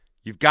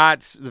You've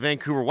got the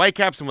Vancouver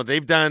Whitecaps and what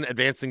they've done,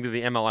 advancing to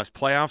the MLS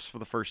playoffs for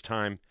the first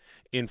time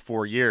in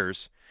 4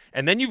 years.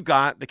 And then you've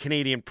got the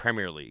Canadian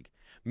Premier League.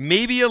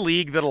 Maybe a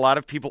league that a lot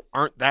of people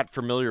aren't that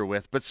familiar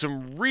with, but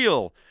some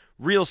real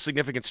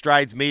significant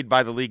strides made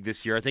by the league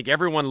this year. I think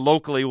everyone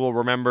locally will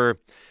remember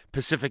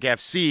Pacific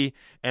FC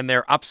and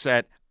their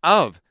upset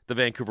of the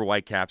Vancouver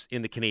Whitecaps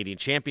in the Canadian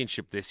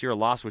Championship this year, a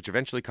loss which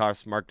eventually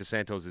cost Mark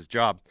DeSantos his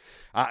job.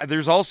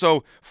 There's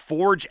also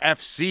Forge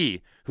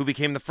FC, who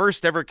became the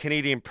first ever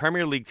Canadian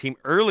Premier League team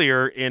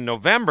earlier in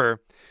November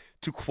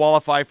to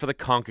qualify for the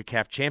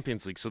CONCACAF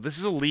Champions League. So this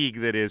is a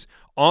league that is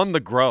on the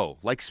grow,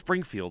 like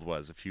Springfield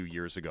was a few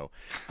years ago.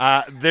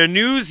 The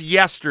news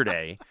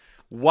yesterday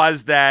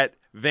was that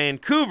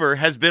Vancouver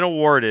has been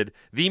awarded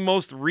the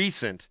most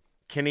recent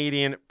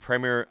Canadian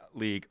Premier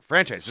League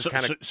franchise.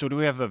 So do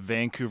we have a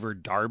Vancouver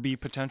Derby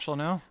potential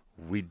now?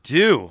 We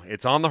do.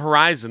 It's on the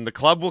horizon. The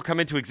club will come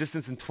into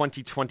existence in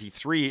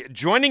 2023.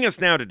 Joining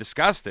us now to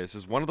discuss this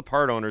is one of the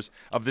part owners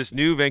of this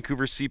new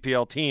Vancouver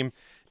CPL team,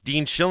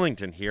 Dean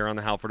Shillington, here on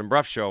the Halford and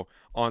Bruff Show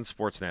on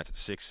Sportsnet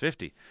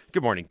 650.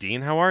 Good morning,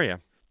 Dean. How are you?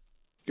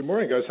 Good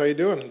morning, guys. How you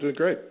doing? I'm doing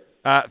great.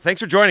 Thanks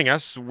for joining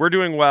us. We're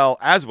doing well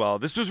as well.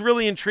 This was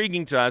really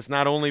intriguing to us,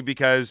 not only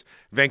because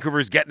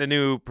Vancouver's getting a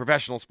new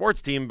professional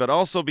sports team, but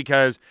also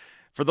because,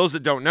 for those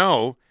that don't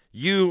know,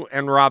 you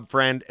and Rob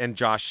Friend and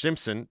Josh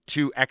Simpson,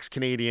 two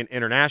ex-Canadian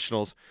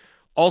internationals,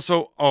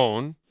 also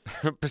own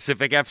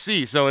Pacific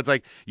FC. So it's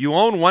like you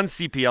own one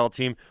CPL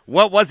team.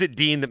 What was it,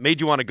 Dean, that made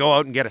you want to go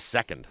out and get a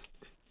second?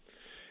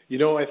 You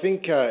know, I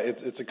think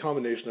it's a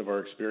combination of our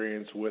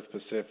experience with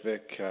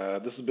Pacific.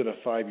 This has been a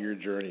 5-year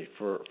journey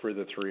for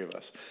the three of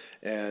us,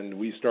 and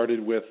we started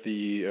with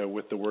the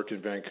work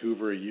in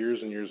Vancouver years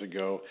and years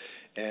ago.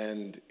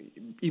 And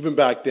even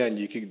back then,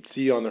 you could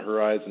see on the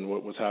horizon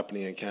what was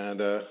happening in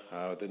Canada,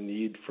 the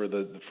need for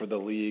the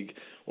league,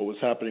 what was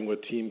happening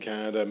with Team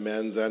Canada,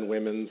 men's and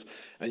women's,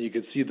 and you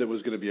could see that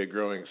was going to be a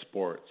growing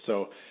sport.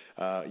 So,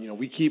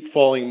 we keep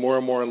falling more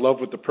and more in love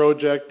with the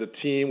project, the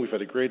team. We've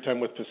had a great time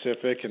with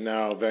Pacific, and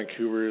now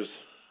Vancouver's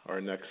our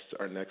next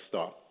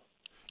stop.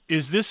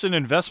 Is this an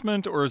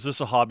investment or is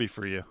this a hobby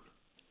for you?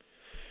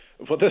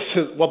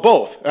 Well,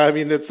 both. I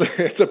mean,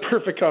 it's a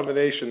perfect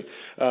combination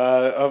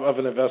of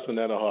an investment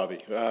and a hobby.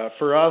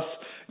 For us,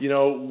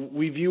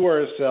 we view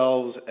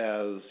ourselves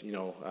as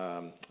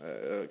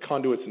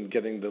conduits in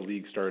getting the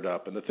league started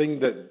up. And the thing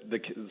that the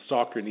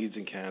soccer needs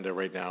in Canada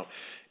right now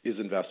is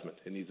investment.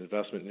 It needs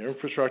investment in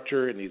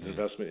infrastructure. It needs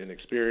investment in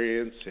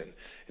experience and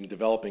in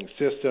developing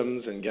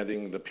systems and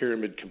getting the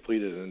pyramid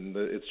completed. And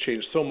it's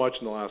changed so much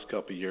in the last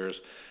couple of years.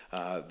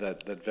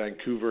 That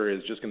Vancouver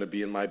is just going to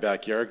be in my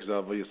backyard because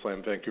obviously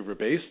I'm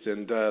Vancouver-based,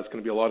 and it's going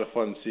to be a lot of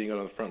fun seeing it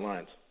on the front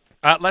lines.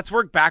 Let's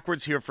work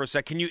backwards here for a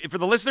sec. Can you, for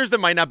the listeners that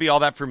might not be all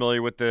that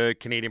familiar with the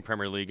Canadian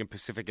Premier League and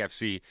Pacific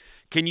FC,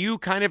 can you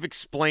kind of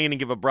explain and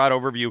give a broad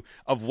overview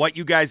of what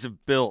you guys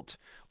have built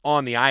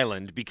on the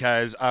island?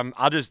 Because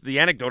the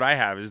anecdote I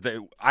have is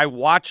that I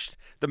watched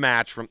the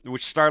match from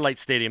Starlight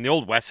Stadium, the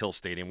old West Hill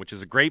Stadium, which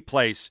is a great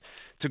place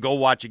to go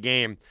watch a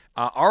game.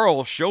 Our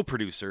old show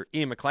producer,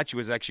 Ian McCletchy,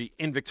 was actually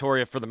in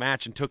Victoria for the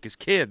match and took his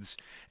kids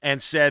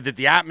and said that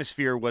the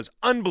atmosphere was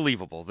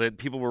unbelievable, that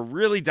people were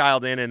really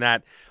dialed in, and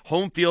that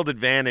home field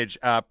advantage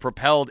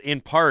propelled,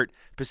 in part,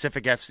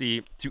 Pacific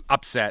FC to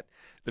upset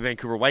the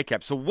Vancouver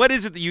Whitecaps. So what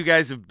is it that you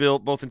guys have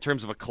built, both in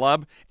terms of a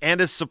club and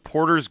a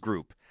supporters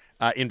group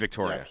in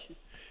Victoria? Yeah.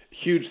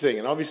 Huge thing.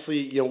 And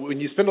obviously,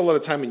 when you spend a lot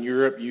of time in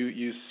Europe,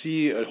 you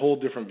see a whole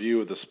different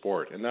view of the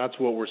sport. And that's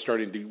what we're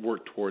starting to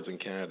work towards in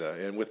Canada.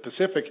 And with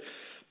Pacific,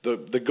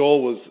 the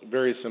goal was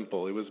very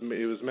simple. It was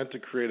meant to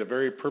create a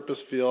very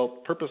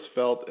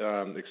purpose-felt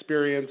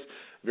experience,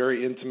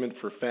 very intimate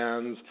for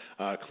fans,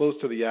 close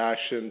to the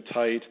action,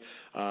 tight.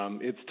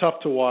 It's tough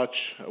to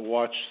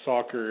watch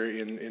soccer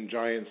in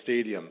giant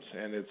stadiums,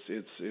 and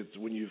it's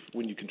when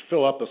you can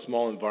fill up a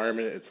small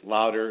environment, it's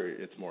louder,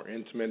 it's more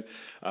intimate,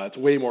 it's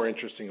way more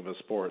interesting of a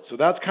sport. So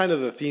that's kind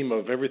of the theme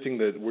of everything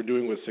that we're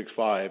doing with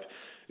 6-5,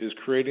 is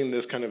creating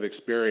this kind of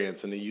experience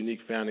and a unique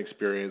fan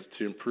experience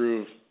to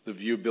improve the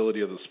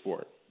viewability of the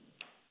sport.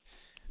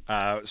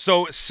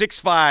 So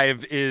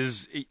 6-5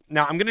 is,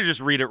 now I'm going to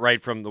just read it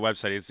right from the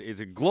website. It's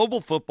a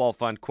global football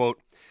fund, quote,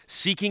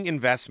 seeking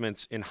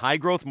investments in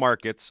high-growth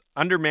markets,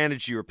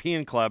 undermanaged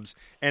European clubs,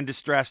 and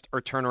distressed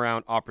or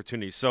turnaround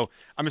opportunities. So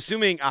I'm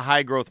assuming a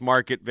high-growth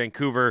market,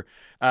 Vancouver,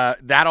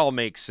 that all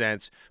makes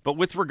sense. But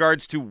with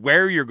regards to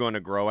where you're going to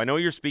grow, I know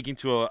you're speaking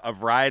to a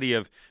variety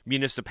of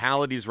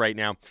municipalities right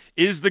now.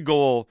 Is the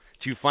goal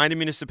to find a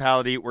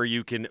municipality where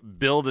you can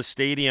build a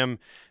stadium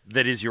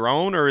that is your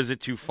own, or is it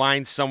to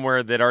find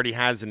somewhere that already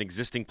has an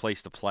existing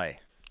place to play?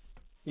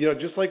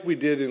 Just like we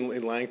did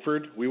in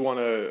Langford, we want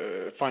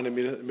to find a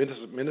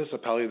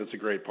municipality that's a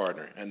great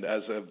partner, and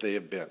as they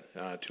have been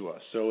to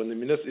us. So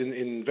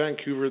in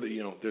Vancouver,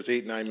 there's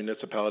 8-9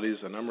 municipalities.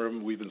 A number of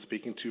them we've been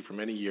speaking to for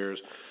many years.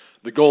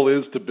 The goal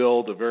is to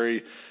build a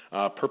very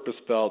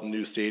purpose-built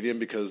new stadium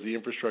because the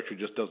infrastructure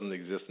just doesn't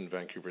exist in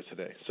Vancouver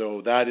today.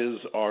 So that is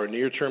our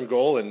near-term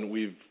goal, and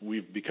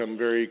we've become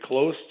very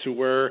close to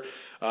where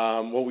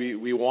what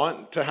we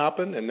want to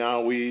happen, and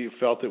now we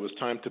felt it was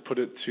time to put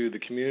it to the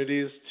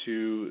communities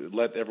to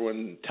let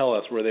everyone tell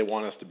us where they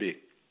want us to be.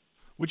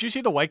 Would you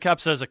see the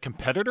Whitecaps as a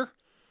competitor?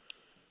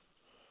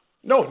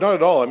 No, not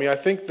at all. I mean, I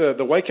think the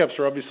Whitecaps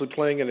are obviously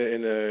playing in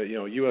a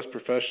U.S.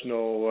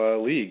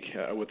 professional league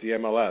with the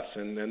MLS,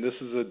 and this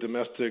is a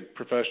domestic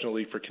professional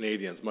league for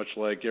Canadians, much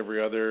like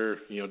every other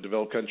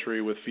developed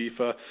country with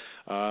FIFA.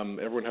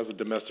 Everyone has a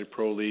domestic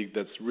pro league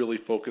that's really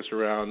focused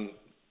around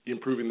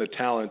improving the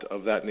talent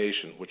of that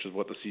nation, which is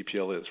what the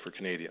CPL is for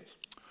Canadians.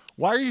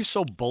 Why are you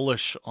so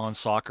bullish on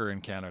soccer in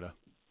Canada?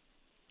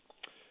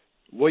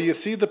 Well, you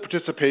see the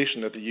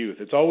participation of the youth.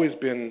 It's always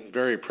been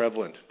very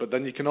prevalent, but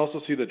then you can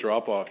also see the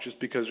drop-off just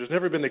because there's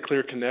never been a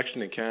clear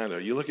connection in Canada.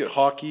 You look at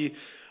hockey,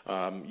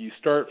 you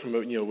start from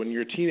when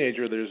you're a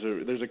teenager,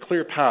 there's a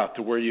clear path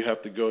to where you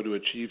have to go to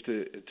achieve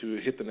to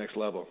hit the next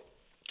level.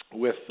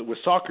 With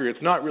soccer,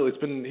 it's not really.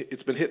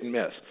 It's been hit and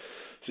miss.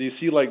 So you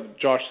see like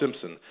Josh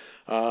Simpson,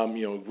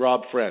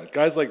 Rob Friend,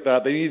 guys like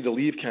that. They need to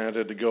leave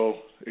Canada to go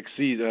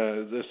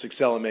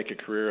excel and make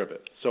a career of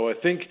it. So I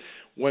think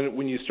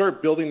when you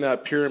start building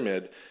that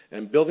pyramid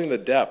and building the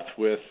depth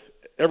with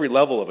every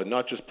level of it,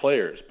 not just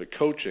players, but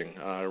coaching,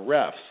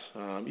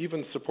 refs,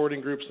 even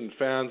supporting groups and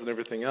fans and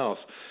everything else,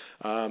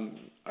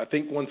 I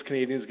think once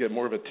Canadians get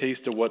more of a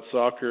taste of what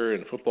soccer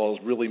and football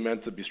is really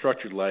meant to be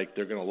structured like,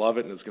 they're going to love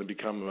it, and it's going to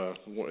become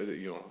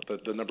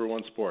the number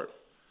one sport.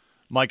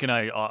 Mike and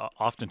I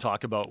often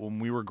talk about when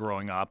we were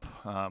growing up.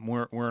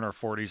 We're in our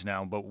 40s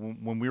now, but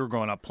when we were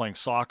growing up playing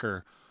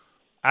soccer,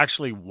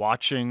 actually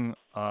watching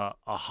a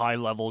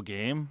high-level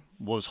game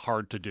was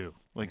hard to do.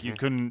 Like you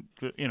couldn't,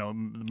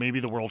 maybe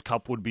the World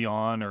Cup would be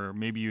on, or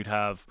maybe you'd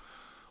have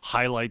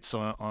highlights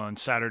on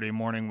Saturday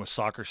morning with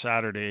Soccer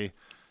Saturday.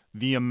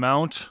 The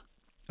amount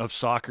of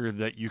soccer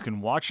that you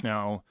can watch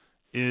now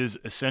is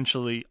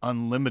essentially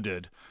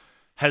unlimited.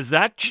 Has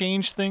that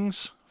changed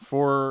things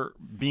for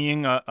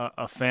being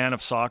a fan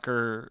of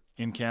soccer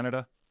in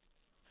Canada?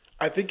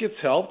 I think it's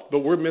helped, but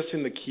we're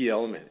missing the key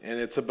element, and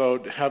it's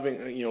about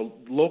having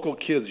local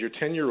kids, your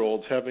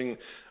 10-year-olds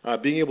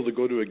being able to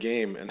go to a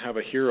game and have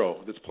a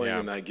hero that's playing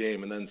in that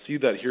game, and then see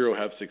that hero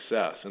have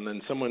success, and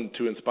then someone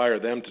to inspire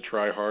them to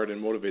try hard and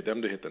motivate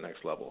them to hit the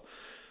next level.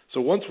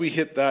 So once we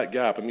hit that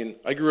gap, I mean,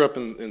 I grew up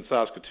in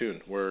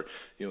Saskatoon, where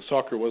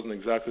soccer wasn't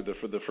exactly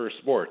the first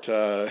sport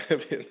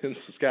in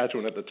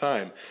Saskatchewan at the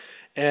time.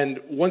 And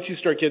once you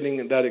start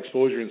getting that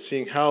exposure and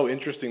seeing how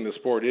interesting the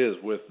sport is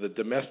with the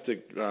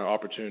domestic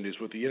opportunities,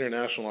 with the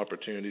international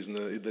opportunities,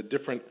 and the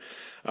different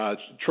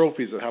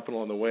trophies that happen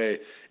along the way,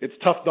 it's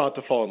tough not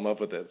to fall in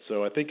love with it.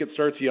 So I think it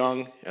starts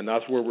young, and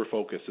that's where we're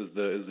focused is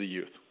the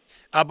youth.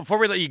 Before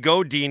we let you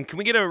go, Dean, can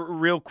we get a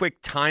real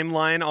quick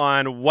timeline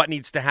on what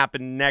needs to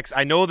happen next?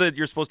 I know that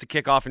you're supposed to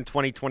kick off in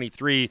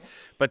 2023,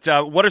 but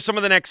what are some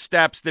of the next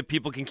steps that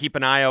people can keep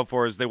an eye out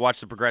for as they watch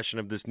the progression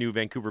of this new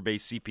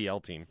Vancouver-based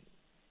CPL team?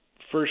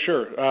 For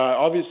sure.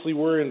 Obviously,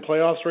 we're in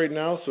playoffs right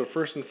now, so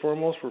first and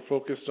foremost, we're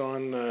focused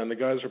on, and the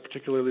guys are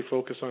particularly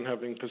focused on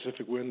having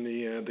Pacific win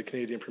the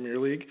Canadian Premier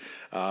League.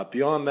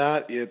 Beyond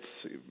that, it's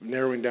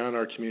narrowing down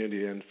our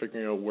community and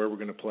figuring out where we're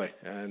going to play.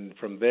 And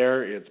from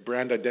there, it's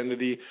brand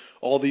identity.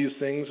 All these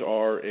things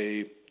are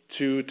a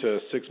 2 to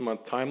 6 month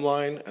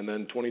timeline, and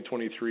then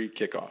 2023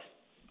 kickoff.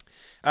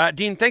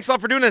 Dean, thanks a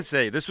lot for doing this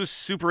today. This was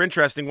super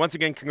interesting. Once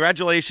again,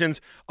 congratulations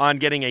on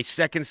getting a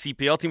second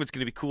CPL team. It's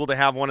going to be cool to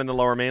have one in the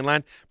Lower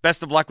Mainland.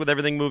 Best of luck with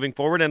everything moving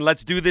forward, and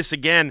let's do this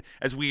again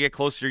as we get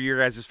closer to your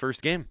guys'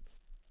 first game.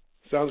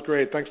 Sounds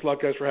great. Thanks a lot,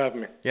 guys, for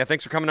having me. Yeah,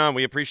 thanks for coming on.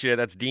 We appreciate it.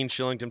 That's Dean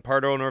Shillington,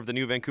 part owner of the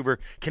new Vancouver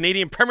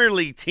Canadian Premier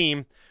League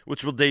team,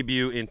 which will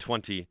debut in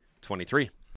 2023.